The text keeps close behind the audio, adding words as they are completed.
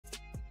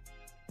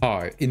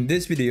Hi, in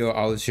this video,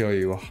 I'll show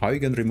you how you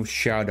can remove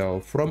shadow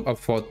from a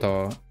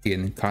photo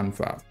in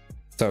Canva.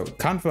 So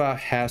Canva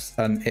has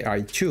an AI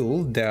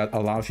tool that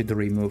allows you to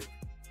remove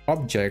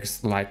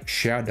objects like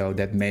shadow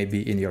that may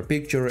be in your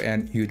picture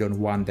and you don't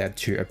want that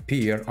to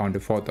appear on the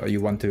photo. You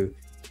want to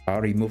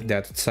remove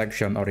that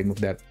section or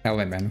remove that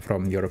element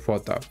from your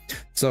photo.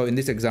 So in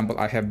this example,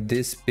 I have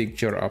this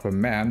picture of a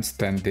man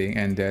standing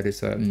and there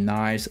is a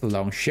nice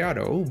long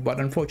shadow, but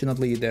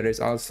unfortunately there is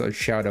also a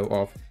shadow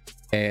of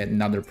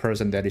another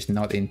person that is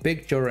not in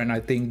picture, and I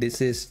think this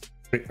is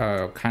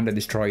kind of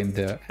destroying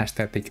the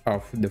aesthetic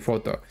of the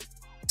photo.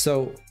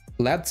 So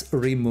let's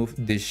remove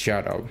this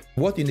shadow.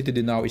 What you need to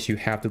do now is you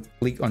have to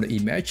click on the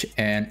image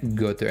and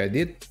go to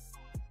edit,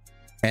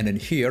 and then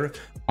here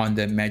on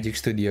the Magic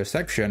Studio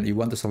section you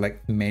want to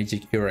select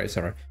Magic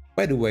Eraser.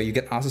 By the way, you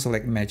can also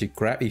select Magic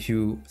Grab if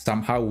you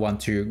somehow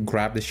want to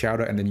grab the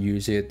shadow and then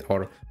use it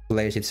or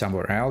place it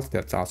somewhere else.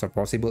 That's also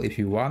possible if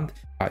you want.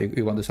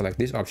 You want to select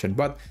this option,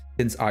 but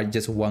since I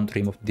just want to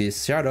remove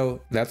this shadow,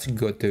 let's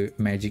go to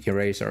Magic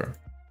Eraser.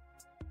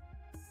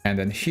 And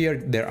then here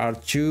there are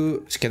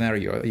two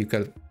scenarios. You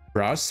can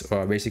brush,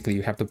 basically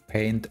you have to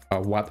paint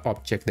what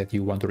object that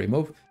you want to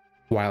remove,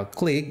 while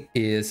click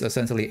is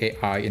essentially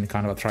AI in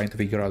Canva trying to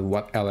figure out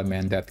what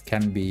element that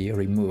can be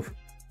removed.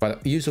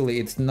 But usually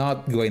it's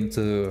not going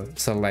to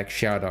select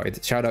shadow.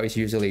 Shadow is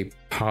usually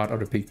part of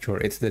the picture.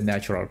 It's the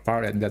natural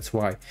part, and that's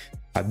why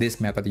this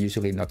method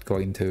usually not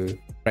going to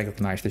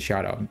recognize the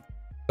shadow.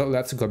 So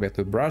let's go back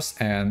to brush,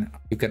 and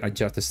you can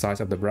adjust the size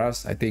of the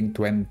brush. I think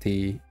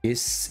 20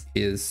 is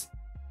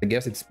I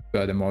guess it's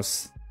the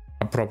most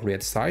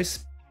appropriate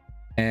size.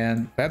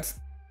 And let's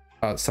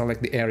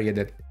select the area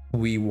that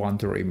we want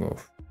to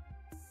remove.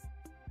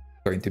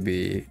 Going to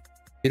be,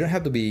 you don't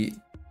have to be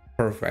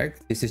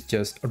perfect. This is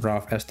just a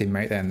rough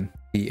estimate, and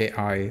the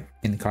AI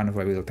in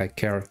Canva will take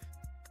care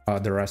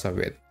of the rest of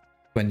it.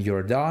 When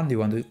you're done, you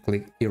want to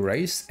click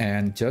erase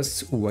and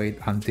just wait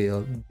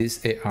until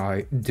this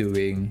AI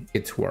doing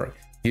its work.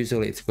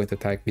 Usually it's going to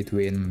take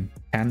between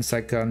 10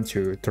 seconds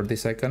to 30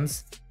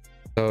 seconds.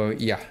 So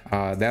yeah,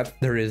 that's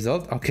the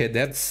result. Okay,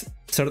 that's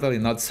certainly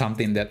not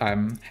something that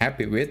I'm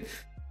happy with.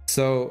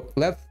 So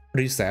let's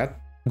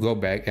reset, go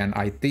back, and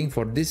I think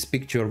for this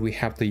picture we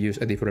have to use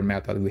a different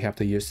method. We have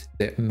to use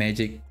the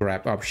Magic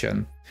Grab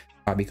option,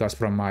 because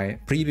from my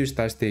previous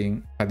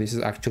testing, this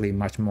is actually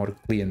much more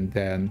clean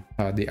than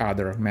the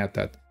other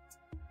method.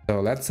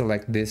 So let's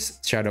select this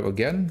shadow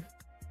again.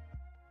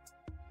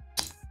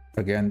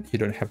 Again, you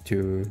don't have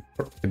to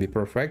be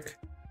perfect.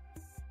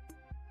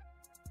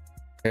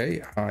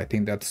 Okay, I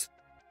think that's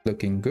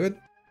looking good.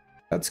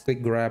 Let's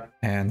click grab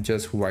and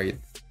just wait.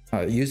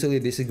 Usually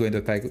this is going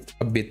to take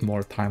a bit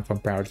more time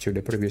compared to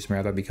the previous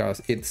method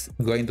because it's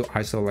going to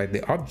isolate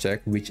the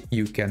object which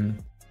you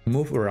can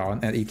move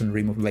around and even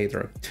remove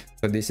later.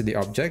 So this is the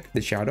object,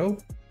 the shadow.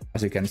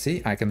 As you can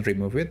see, I can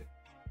remove it,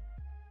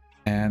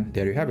 and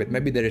there you have it.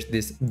 Maybe there is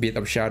this bit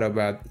of shadow,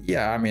 but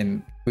yeah, I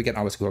mean, we can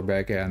always go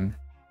back and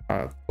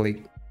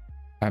click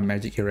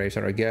Magic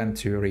Eraser again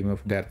to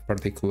remove that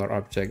particular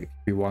object if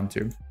you want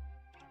to.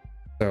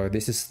 So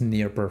this is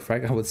near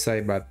perfect, I would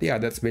say, but yeah,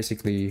 that's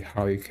basically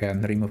how you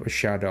can remove a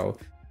shadow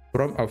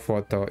from a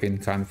photo in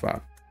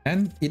Canva.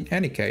 And in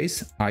any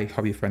case, I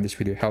hope you find this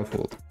video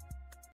helpful.